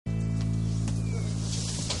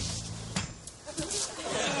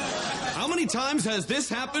many times has this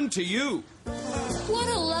happened to you? What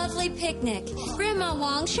a lovely picnic. Grandma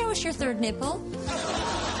Wong, show us your third nipple.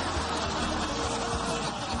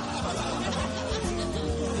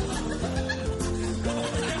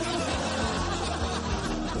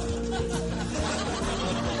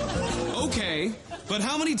 Okay, but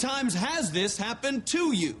how many times has this happened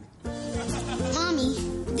to you? Mommy,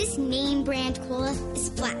 this name brand cola is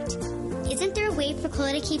flat. Isn't there a way for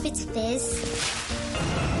cola to keep its fizz?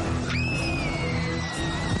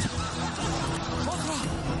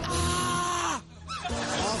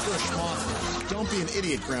 Don't be an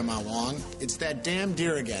idiot, Grandma Wong. It's that damn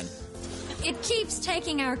deer again. It keeps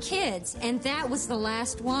taking our kids, and that was the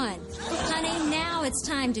last one. Honey, now it's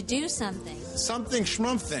time to do something. Something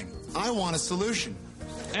schmumthing. I want a solution.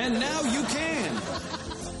 And now you can.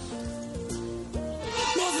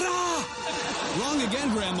 Wrong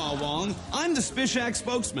again, Grandma Wong. I'm the Spishak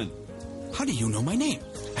spokesman. How do you know my name?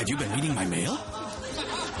 Have you been reading my mail?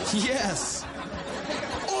 Yes.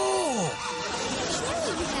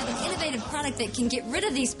 Product that can get rid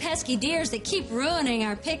of these pesky deers that keep ruining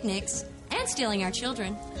our picnics and stealing our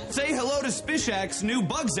children. Say hello to Spishak's new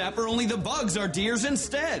bug zapper, only the bugs are deers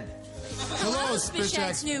instead. Hello,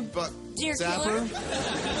 Spishak's new deer killer. Zapper.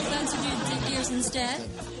 Bugs are deers instead.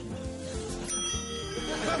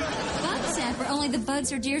 Bug zapper, only the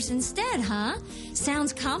bugs are deers instead, huh?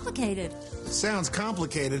 Sounds complicated. Sounds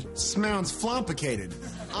complicated. Smounds flomplicated.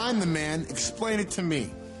 I'm the man. Explain it to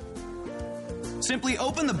me. Simply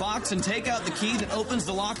open the box and take out the key that opens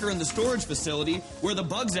the locker in the storage facility where the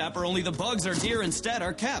bug zapper, only the bugs are deer instead,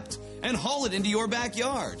 are kept, and haul it into your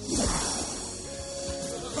backyard.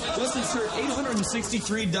 Just insert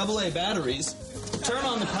 863 AA batteries, turn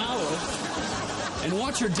on the power, and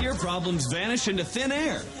watch your deer problems vanish into thin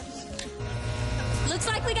air. Looks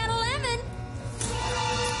like we got a lemon.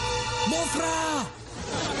 Mofra!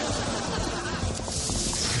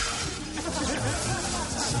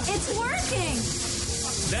 It's working.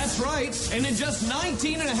 That's right, and in just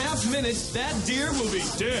 19 and a half minutes, that deer will be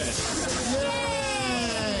dead.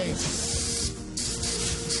 Yay!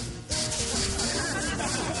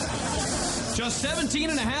 Just 17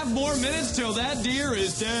 and a half more minutes till that deer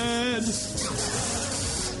is dead.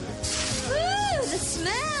 Woo, the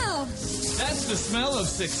smell. That's the smell of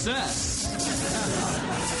success.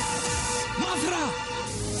 Mafra!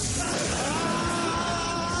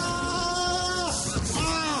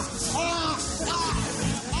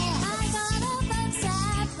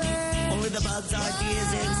 The bugs are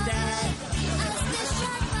deers instead.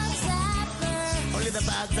 Only the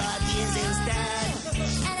bugs are deers instead.